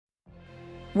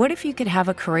What if you could have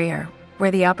a career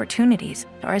where the opportunities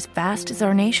are as vast as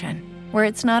our nation, where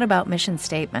it's not about mission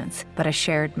statements, but a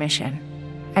shared mission?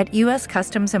 At U.S.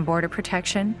 Customs and Border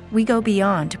Protection, we go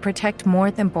beyond to protect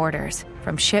more than borders.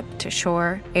 From ship to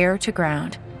shore, air to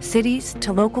ground, cities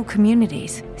to local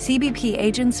communities, CBP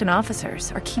agents and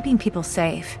officers are keeping people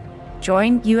safe.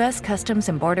 Join U.S. Customs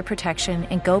and Border Protection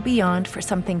and go beyond for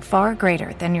something far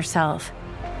greater than yourself.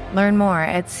 Learn more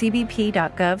at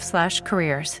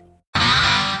cbp.gov/careers.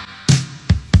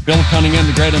 Bill Cunningham,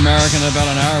 the Great American. In about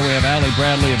an hour, we have Allie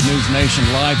Bradley of News Nation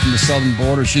live from the southern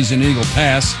border. She's in Eagle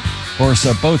Pass. Of course,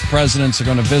 both presidents are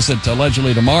going to visit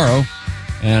allegedly tomorrow,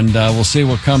 and we'll see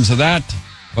what comes of that.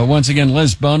 But once again,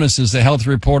 Liz Bonis is the health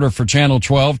reporter for Channel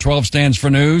 12. 12 stands for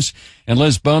news. And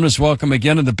Liz Bonis, welcome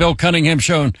again to the Bill Cunningham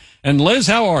Show. And Liz,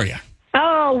 how are you?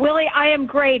 Oh, Willie, I am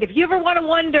great. If you ever want to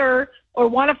wonder or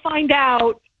want to find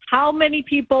out how many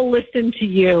people listen to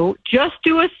you, just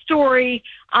do a story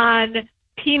on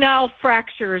penile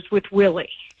fractures with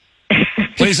Willie.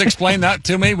 Please explain that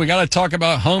to me. We got to talk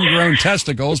about homegrown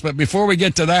testicles. But before we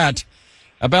get to that,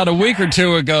 about a week or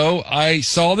two ago, I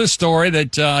saw this story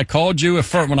that I called you.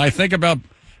 When I think about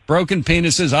broken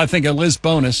penises, I think of Liz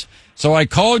Bonis. So I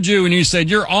called you and you said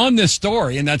you're on this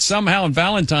story, and that somehow on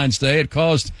Valentine's Day it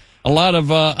caused a lot of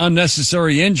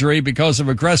unnecessary injury because of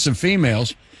aggressive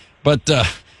females. But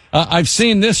I've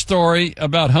seen this story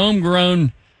about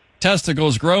homegrown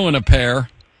testicles grow in a pair.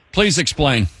 Please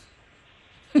explain.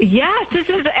 Yes, this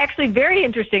is actually very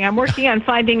interesting. I'm working on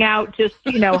finding out just,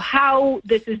 how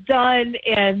this is done,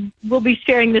 and we'll be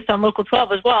sharing this on Local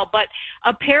 12 as well. But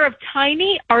a pair of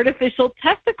tiny artificial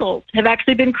testicles have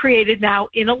actually been created now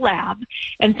in a lab,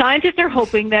 and scientists are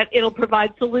hoping that it'll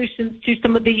provide solutions to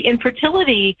some of the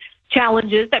infertility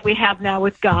challenges that we have now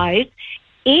with guys.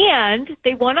 And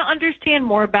they want to understand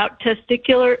more about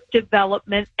testicular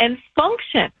development and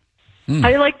function. How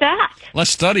do you like that? Let's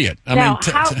study it.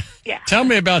 Tell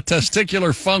me about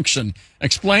testicular function.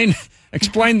 Explain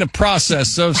the process.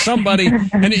 So if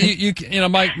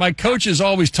and my coaches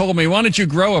always told me, why don't you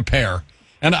grow a pair?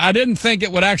 And I didn't think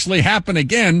it would actually happen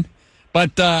again.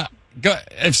 But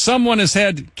if someone has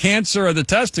had cancer of the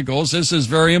testicles, this is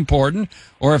very important.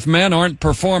 Or if men aren't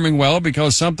performing well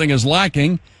because something is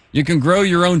lacking, you can grow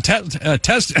your own testicles.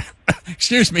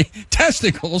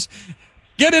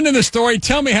 Get into the story.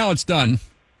 Tell me how it's done.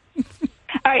 All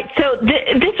right. So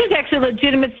this was actually a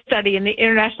legitimate study in the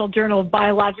International Journal of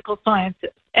Biological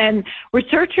Sciences. And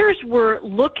researchers were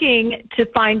looking to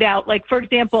find out, like, for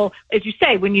example, as you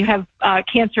say, when you have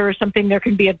cancer or something, there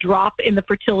can be a drop in the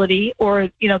fertility or,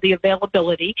 the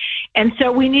availability. And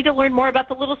so we need to learn more about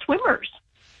the little swimmers.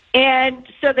 And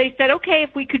so they said, okay,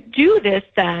 if we could do this,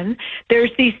 then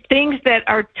there's these things that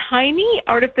are tiny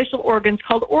artificial organs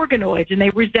called organoids, and they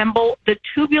resemble the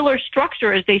tubular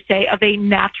structure, as they say, of a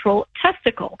natural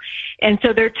testicle. And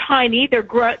so they're tiny, they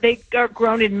are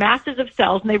grown in masses of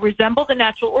cells, and they resemble the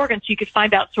natural organs. So you could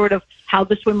find out sort of how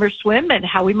the swimmers swim and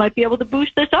how we might be able to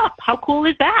boost this up. How cool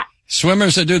is that?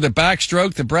 Swimmers that do the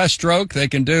backstroke, the breaststroke, they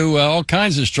can do all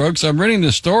kinds of strokes. I'm reading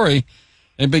this story.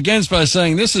 It begins by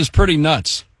saying, this is pretty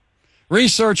nuts.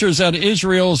 Researchers at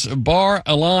Israel's Bar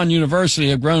Ilan University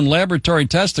have grown laboratory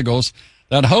testicles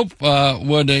that hope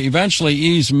would eventually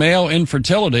ease male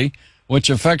infertility, which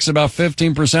affects about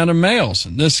 15% of males.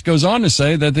 This goes on to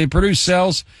say that they produce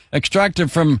cells extracted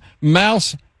from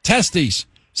mouse testes.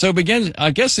 So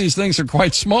I guess these things are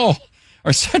quite small,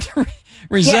 are said to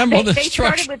resemble the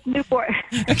structure. They started with newborn.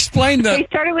 Explain that. They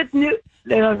started with No,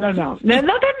 they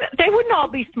wouldn't all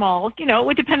be small. It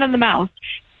would depend on the mouse.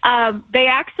 They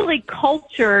actually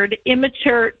cultured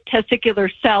immature testicular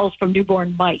cells from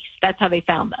newborn mice. That's how they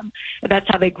found them. That's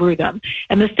how they grew them.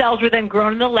 And the cells were then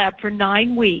grown in the lab for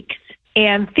 9 weeks.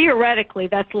 And theoretically,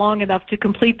 that's long enough to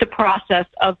complete the process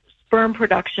of sperm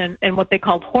production and what they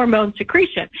called hormone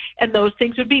secretion. And those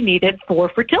things would be needed for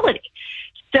fertility.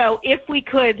 So if we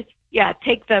could,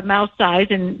 take the mouse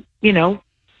size and,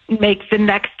 make the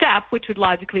next step, which would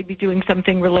logically be doing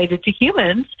something related to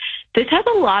humans, this has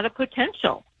a lot of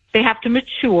potential. They have to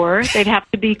mature. They'd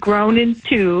have to be grown in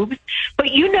tubes. But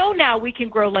now we can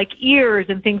grow like ears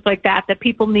and things like that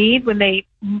people need when they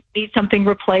need something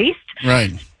replaced.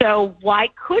 Right. So why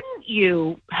couldn't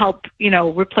you help,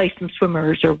 replace some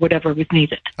swimmers or whatever was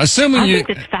needed? I think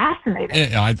it's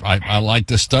fascinating. I like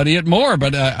to study it more,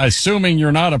 but assuming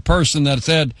you're not a person that's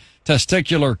had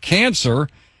testicular cancer,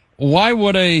 why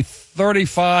would a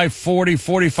 35, 40,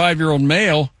 45-year-old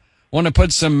male want to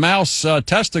put some mouse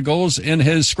testicles in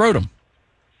his scrotum?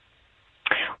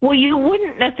 Well, you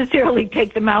wouldn't necessarily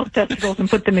take the mouse testicles and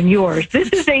put them in yours. This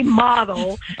is a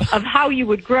model of how you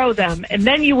would grow them, and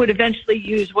then you would eventually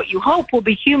use what you hope will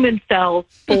be human cells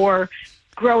for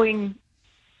growing.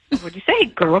 What would you say?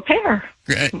 Grow a pair.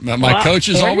 My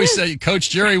coaches always say, Coach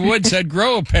Jerry Wood said,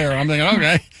 grow a pair. I'm thinking,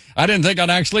 okay, I didn't think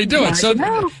I'd actually do it. So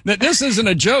this isn't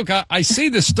a joke. I see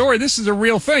this story. This is a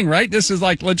real thing, right? This is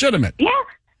like legitimate. Yeah.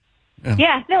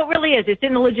 Yeah, no, it really is. It's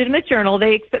in a legitimate journal.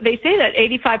 They say that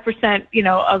 85%,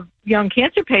 of young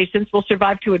cancer patients will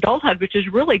survive to adulthood, which is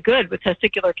really good with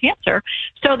testicular cancer.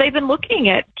 So they've been looking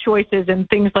at choices and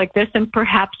things like this, and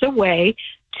perhaps a way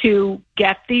to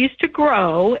get these to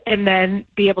grow and then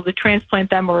be able to transplant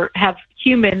them or have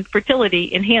human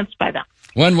fertility enhanced by them.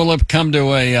 When will it come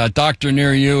to a doctor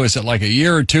near you? Is it like a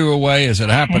year or two away? Is it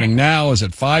happening now? Is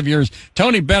it 5 years?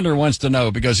 Tony Bender wants to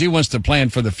know because he wants to plan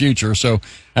for the future. So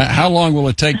how long will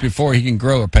it take before he can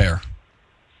grow a pair?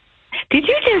 Did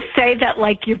you just say that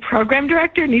like your program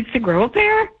director needs to grow a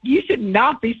pair? You should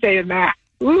not be saying that.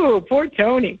 Ooh, poor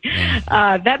Tony.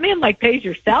 That man pays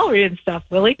your salary and stuff,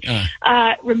 Willie.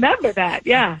 Remember that.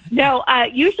 Yeah. No,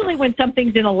 usually when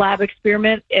something's in a lab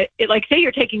experiment, it like say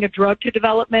you're taking a drug to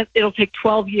development, it'll take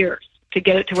 12 years to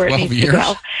get it to where it needs to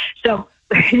go. So,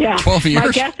 yeah. 12 years.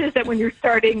 My guess is that when you're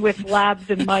starting with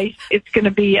labs and mice, it's going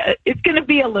to be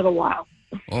a little while.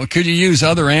 Well, could you use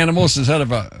other animals instead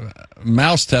of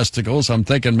mouse testicles? I'm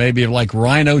thinking maybe like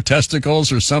rhino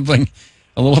testicles or something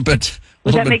a little bit.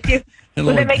 Would that make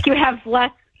you have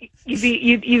less?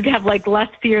 You'd have less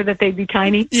fear that they'd be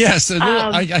tiny. Yes,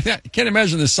 I can't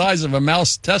imagine the size of a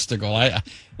mouse testicle.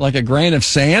 Like a grain of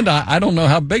sand. I don't know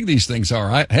how big these things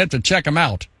are. I had to check them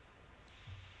out.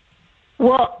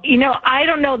 Well, I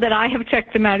don't know that I have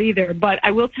checked them out either, but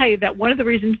I will tell you that one of the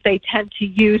reasons they tend to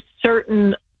use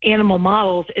certain animal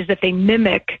models is that they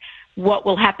mimic what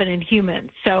will happen in humans.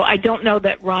 So I don't know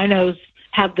that rhinos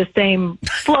have the same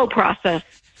flow process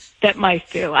that mice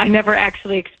do. I never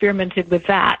actually experimented with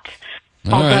that.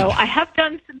 Although I have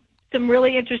done some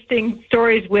really interesting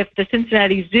stories with the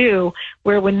Cincinnati Zoo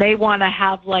where when they want to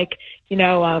have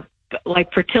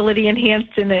fertility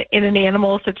enhanced in an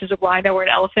animal such as a rhino or an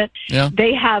elephant,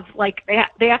 they have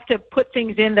they have to put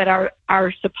things in that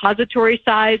are suppository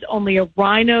size. Only a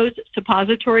rhino's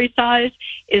suppository size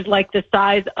is like the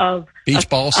size of beach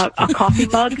balls, a coffee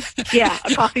mug. Yeah,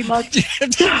 a coffee mug.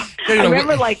 I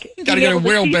remember gotta get a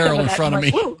wheelbarrow in front of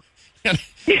me.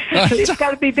 It's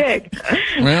got to be big.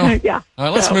 Well, yeah. All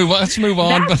right, let's move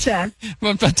on.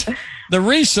 But the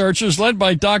researchers, led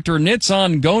by Dr.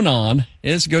 Nitzan Gonan,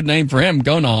 is a good name for him,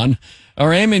 Gonan,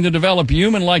 are aiming to develop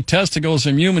human-like testicles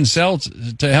from human cells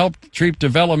to help treat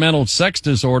developmental sex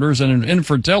disorders and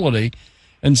infertility.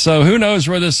 And so, who knows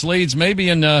where this leads? Maybe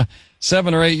in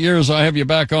 7 or 8 years, I'll have you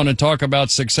back on and talk about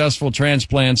successful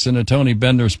transplants into Tony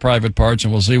Bender's private parts,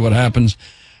 and we'll see what happens.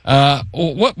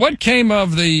 What came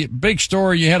of the big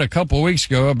story you had a couple of weeks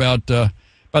ago about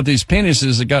these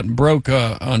penises that got broke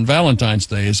on Valentine's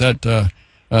Day? Is that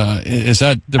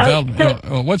developed?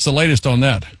 What's the latest on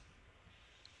that?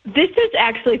 This is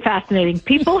actually fascinating.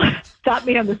 People stop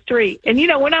me on the street, and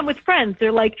when I'm with friends,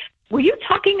 they're like, "Were you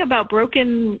talking about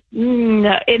broken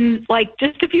in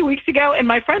just a few weeks ago?" And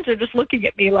my friends are just looking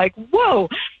at me like, "Whoa."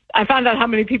 I found out how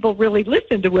many people really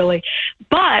listen to Willie.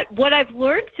 But what I've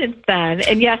learned since then,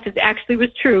 and yes, it actually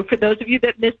was true, for those of you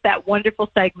that missed that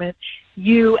wonderful segment,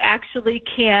 you actually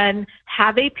can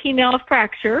have a penile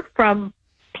fracture from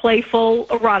playful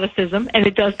eroticism, and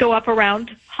it does go up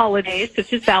around holidays,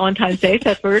 such as Valentine's Day, so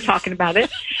that's why we're talking about it.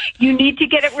 You need to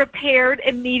get it repaired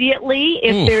immediately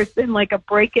if there's been a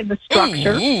break in the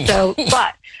structure. So,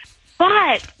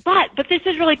 But this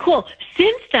is really cool.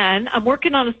 Since then, I'm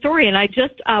working on a story, and I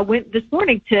just went this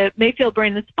morning to Mayfield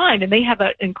Brain and Spine, and they have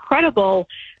an incredible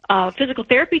physical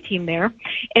therapy team there.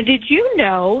 And did you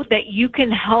know that you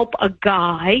can help a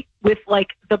guy with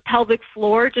the pelvic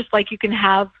floor, just like you can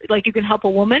help a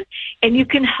woman, and you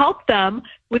can help them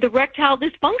with erectile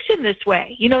dysfunction this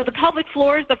way? The pelvic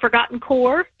floor is the forgotten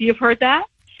core. You've heard that?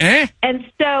 And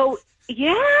so,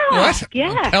 yeah. What?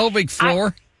 Yeah. A pelvic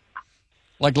floor?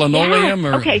 Like linoleum?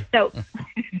 Or okay, so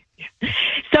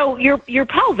your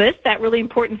pelvis, that really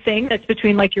important thing that's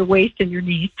between your waist and your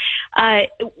knees.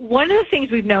 One of the things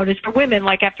we've noticed for women,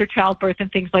 after childbirth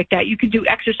and things like that, you can do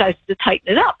exercises to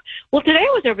tighten it up. Well, today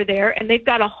I was over there, and they've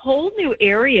got a whole new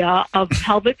area of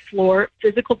pelvic floor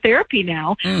physical therapy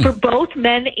now for both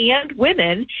men and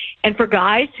women, and for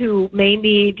guys who may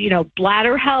need,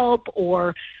 bladder help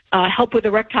or help with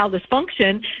erectile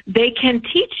dysfunction. They can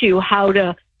teach you how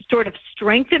to sort of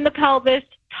strengthen the pelvis,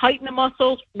 tighten the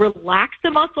muscles, relax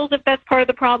the muscles if that's part of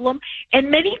the problem.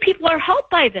 And many people are helped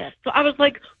by this. So I was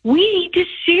like, we need to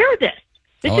share this.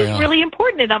 This is really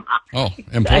important. And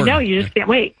important. I know, you just can't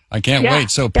wait. I can't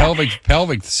wait. So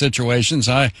pelvic situations,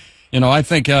 I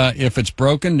think if it's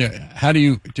broken, how do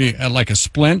you like a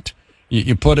splint?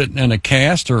 You put it in a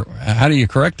cast, or how do you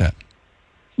correct that?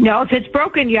 No, if it's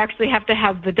broken, you actually have to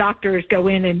have the doctors go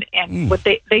in and what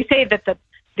they say that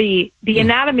the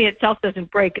anatomy itself doesn't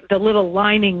break. The little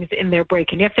linings in there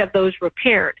break, and you have to have those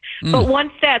repaired. But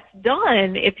once that's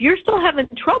done, if you're still having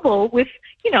trouble with,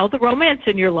 the romance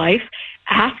in your life,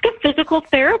 ask a physical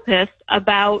therapist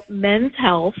about men's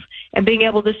health and being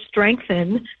able to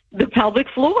strengthen the pelvic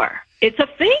floor. It's a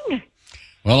thing.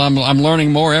 Well, I'm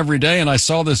learning more every day, and I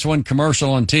saw this one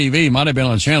commercial on TV. Might have been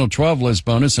on Channel 12, Liz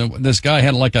Bonis, and this guy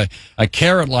had like a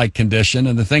carrot-like condition,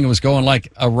 and the thing was going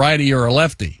like a righty or a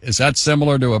lefty. Is that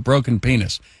similar to a broken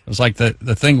penis? It was like the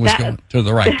thing was going to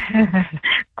the right.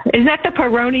 Is that the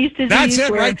Peyronie's disease? That's it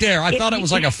right there. I thought it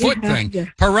was like a foot thing. Yeah.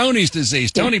 Peyronie's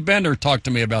disease. Tony Bender talked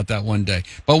to me about that one day.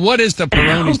 But what is the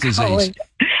Peyronie's disease?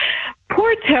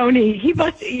 Poor Tony.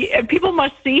 People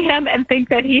must see him and think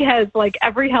that he has like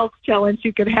every health challenge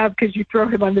you could have because you throw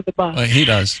him under the bus. He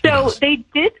does. So they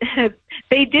did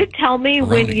tell me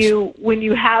Peyronie's. when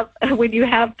you have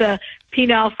the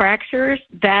penile fractures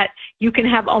that you can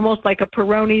have almost like a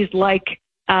Peyronie's like.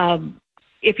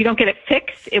 If you don't get it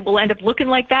fixed, it will end up looking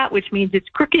like that, which means it's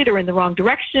crooked or in the wrong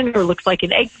direction or looks like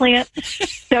an eggplant.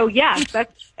 So, yes,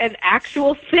 that's an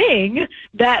actual thing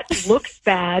that looks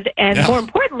bad and, more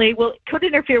importantly, could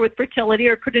interfere with fertility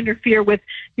or could interfere with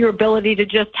your ability to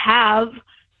just have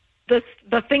the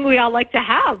thing we all like to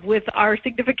have with our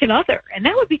significant other. And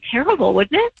that would be terrible,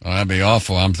 wouldn't it? Well, that'd be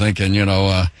awful. I'm thinking,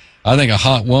 I think a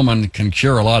hot woman can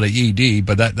cure a lot of ED,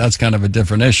 but that's kind of a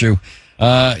different issue.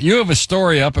 You have a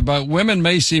story up about women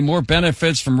may see more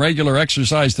benefits from regular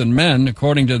exercise than men,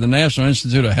 according to the National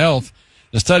Institute of Health.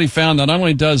 The study found that not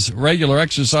only does regular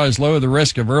exercise lower the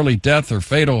risk of early death or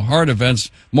fatal heart events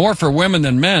more for women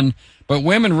than men, but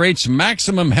women reach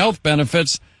maximum health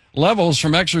benefits levels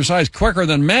from exercise quicker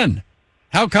than men.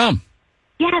 How come?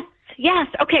 Yes.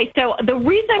 Okay. So the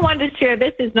reason I wanted to share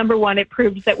this is, number one, it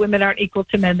proves that women aren't equal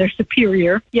to men. They're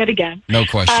superior yet again. No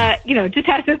question. Just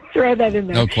have to throw that in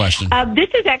there. No question. This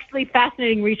is actually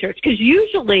fascinating research because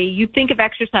usually you think of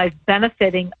exercise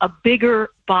benefiting a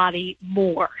bigger body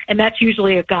more, and that's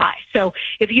usually a guy. So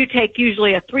if you take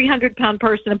usually a 300-pound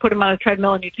person and put him on a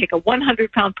treadmill and you take a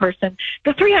 100-pound person,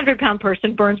 the 300-pound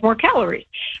person burns more calories.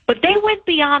 But they went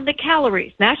beyond the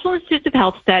calories. National Institute of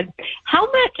Health said, how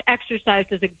much exercise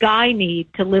does a guy need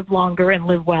to live longer and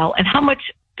live well, and how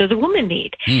much does a woman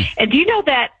need? And do you know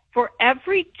that for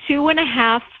every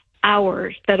 2.5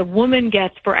 hours that a woman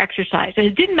gets for exercise, and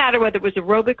it didn't matter whether it was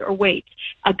aerobic or weights,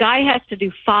 a guy has to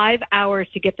do 5 hours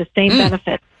to get the same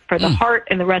benefits for the heart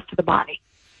and the rest of the body.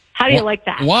 How do you like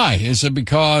that? Why? Is it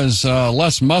because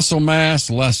less muscle mass,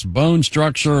 less bone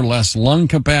structure, less lung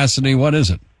capacity? What is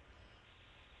it?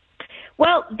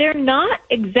 Well, they're not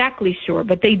exactly sure,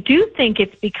 but they do think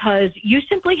it's because you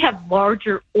simply have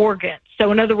larger organs.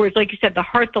 So in other words, like you said, the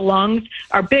heart, the lungs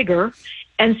are bigger,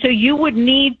 and so you would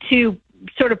need to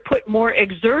sort of put more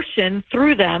exertion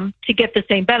through them to get the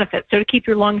same benefit. So to keep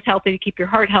your lungs healthy, to keep your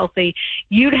heart healthy,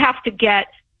 you'd have to get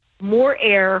more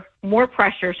air, more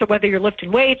pressure. So whether you're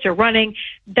lifting weights or running,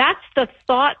 that's the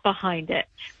thought behind it.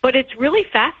 But it's really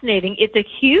fascinating. It's a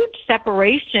huge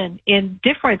separation in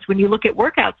difference when you look at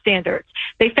workout standards.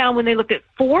 They found when they looked at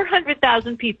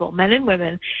 400,000 people, men and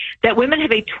women, that women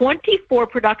have a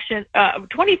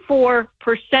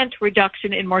 24%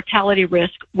 reduction in mortality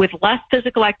risk with less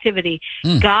physical activity.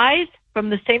 Guys, from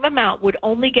the same amount, would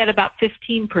only get about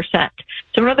 15%.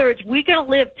 So in other words, we're going to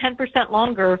live 10%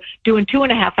 longer doing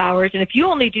 2.5 hours, and if you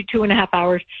only do 2.5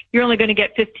 hours, you're only going to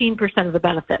get 15% of the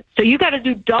benefit. So you got to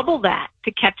do double that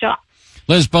to catch up.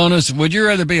 Liz Bonis, would you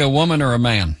rather be a woman or a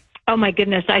man? Oh my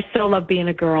goodness, I still love being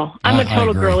a girl. I'm a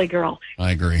total girly girl.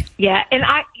 I agree. Yeah, and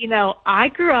I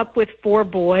grew up with 4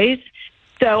 boys,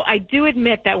 so I do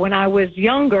admit that when I was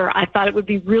younger, I thought it would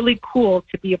be really cool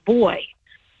to be a boy,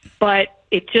 but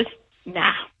it just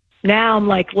Now I'm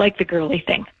like the girly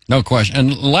thing. No question.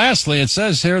 And lastly, it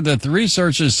says here that the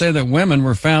researchers say that women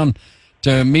were found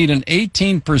to meet an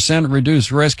 18%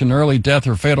 reduced risk in early death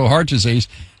or fatal heart disease.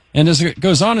 And as it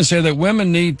goes on to say that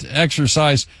women need to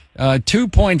exercise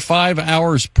 2.5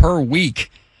 hours per week,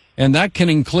 and that can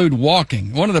include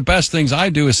walking. One of the best things I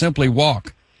do is simply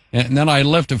walk. And then I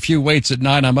lift a few weights at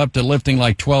night. I'm up to lifting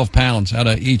like 12 pounds out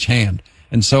of each hand.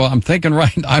 And so I'm thinking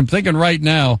right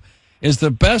now, is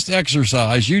the best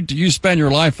exercise. You spend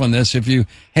your life on this. If you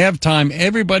have time,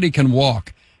 everybody can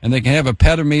walk, and they can have a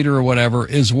pedometer or whatever.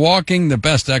 Is walking the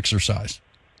best exercise?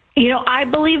 I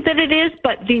believe that it is,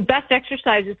 but the best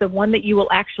exercise is the one that you will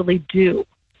actually do.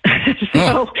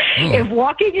 If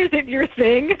walking isn't your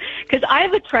thing, because I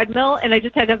have a treadmill and I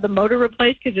just had to have the motor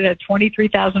replaced because it had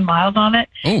 23,000 miles on it.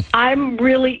 I'm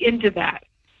really into that.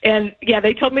 And yeah,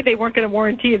 they told me they weren't going to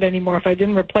warranty it anymore if I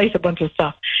didn't replace a bunch of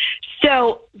stuff.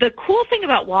 So the cool thing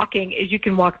about walking is you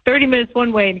can walk 30 minutes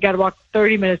one way and you got to walk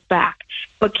 30 minutes back.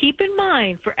 But keep in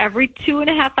mind, for every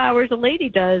 2.5 hours a lady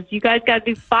does, you guys got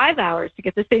to do 5 hours to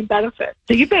get the same benefit.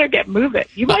 So you better get moving.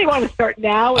 You might want to start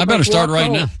now. I better start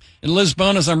right now. And Liz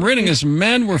Bonis, I'm reading this.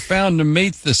 Men were found to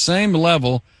meet the same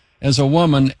level as a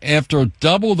woman after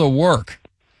double the work.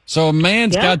 So a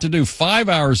man's got to do 5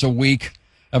 hours a week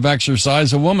of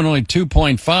exercise, a woman only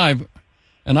 2.5.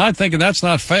 And I'm thinking that's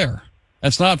not fair.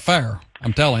 That's not fair.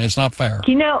 I'm telling you, it's not fair.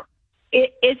 Isn't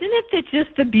it that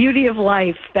just the beauty of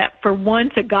life that for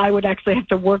once a guy would actually have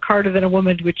to work harder than a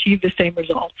woman to achieve the same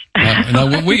results?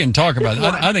 We can talk about it.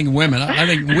 I think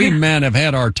we men have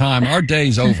had our time. Our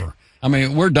day's over. I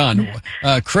mean, we're done.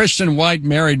 Christian, white,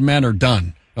 married men are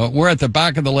done. We're at the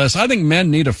back of the list. I think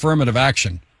men need affirmative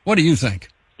action. What do you think?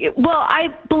 Well, I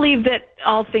believe that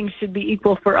all things should be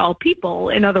equal for all people.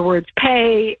 In other words,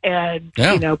 pay and,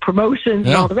 promotions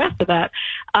and all the rest of that.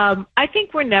 I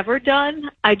think we're never done.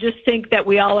 I just think that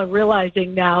we all are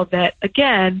realizing now that,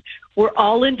 again, we're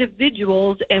all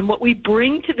individuals and what we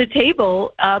bring to the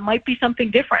table might be something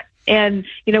different. And,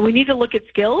 we need to look at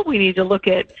skill. We need to look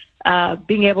at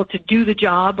being able to do the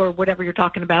job or whatever you're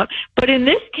talking about. But in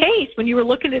this case, when you were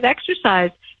looking at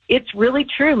exercise, it's really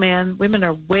true, man. Women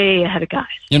are way ahead of guys.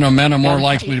 Men are more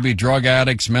likely to be drug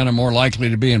addicts. Men are more likely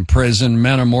to be in prison.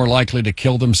 Men are more likely to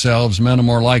kill themselves. Men are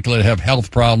more likely to have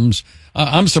health problems.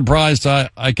 I'm surprised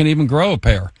I can even grow a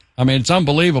pair. I mean, it's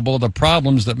unbelievable the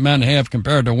problems that men have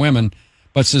compared to women.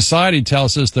 But society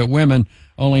tells us that women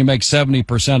only make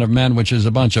 70% of men, which is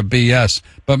a bunch of BS.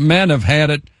 But men have had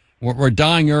it. We're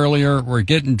dying earlier. We're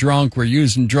getting drunk. We're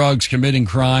using drugs, committing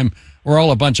crime. We're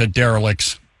all a bunch of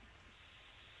derelicts.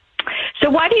 So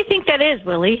why do you think that is,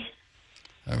 Willie?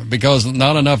 Because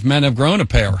not enough men have grown a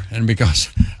pair. And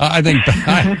because I think,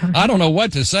 I don't know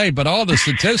what to say, but all the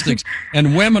statistics,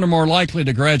 and women are more likely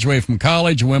to graduate from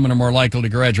college. Women are more likely to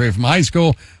graduate from high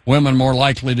school. Women are more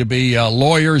likely to be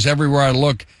lawyers everywhere I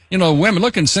look. Women,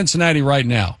 look in Cincinnati right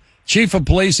now. Chief of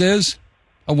police is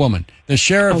a woman. The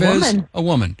sheriff is a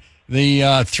woman.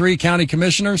 The 3 county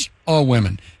commissioners, all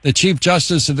women. The Chief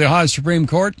Justice of the Ohio Supreme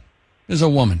Court is a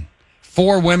woman.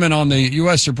 4 women on the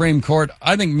U.S. Supreme Court.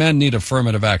 I think men need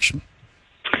affirmative action.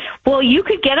 Well, you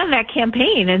could get on that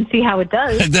campaign and see how it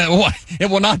does. It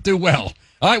will not do well.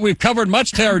 All right, we've covered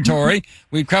much territory.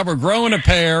 We've covered growing a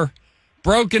pair,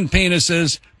 broken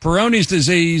penises, Peyronie's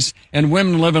disease, and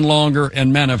women living longer,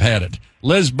 and men have had it.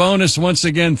 Liz Bonis, once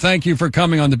again, thank you for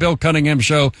coming on the Bill Cunningham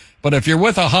Show. But if you're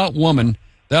with a hot woman,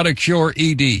 that'll cure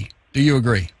ED. Do you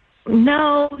agree?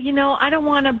 No, I don't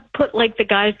want to put the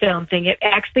guys down thing. It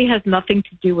actually has nothing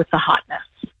to do with the hotness.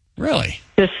 Really?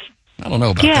 I don't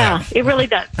know about that. Yeah, it really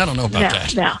does. I don't know about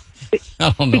that. No. I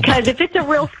don't know because if it's a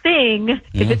real thing,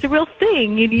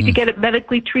 you need to get it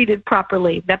medically treated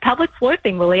properly. That pelvic floor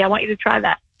thing, Willie, I want you to try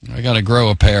that. I got to grow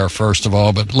a pair, first of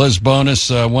all. But Liz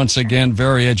Bonis, once again,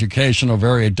 very educational,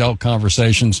 very adult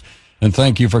conversations. And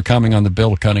thank you for coming on the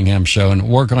Bill Cunningham Show, and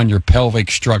work on your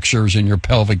pelvic structures and your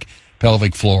pelvic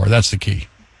floor. That's the key.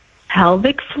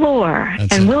 Pelvic floor.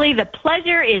 That's and it. Willie, the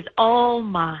pleasure is all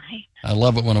mine. I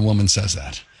love it when a woman says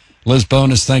that. Liz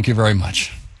Bonis, thank you very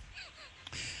much.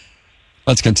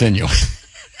 Let's continue.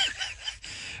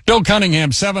 Bill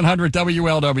Cunningham, 700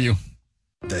 WLW.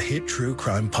 The hit true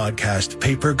crime podcast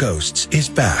Paper Ghosts is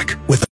back with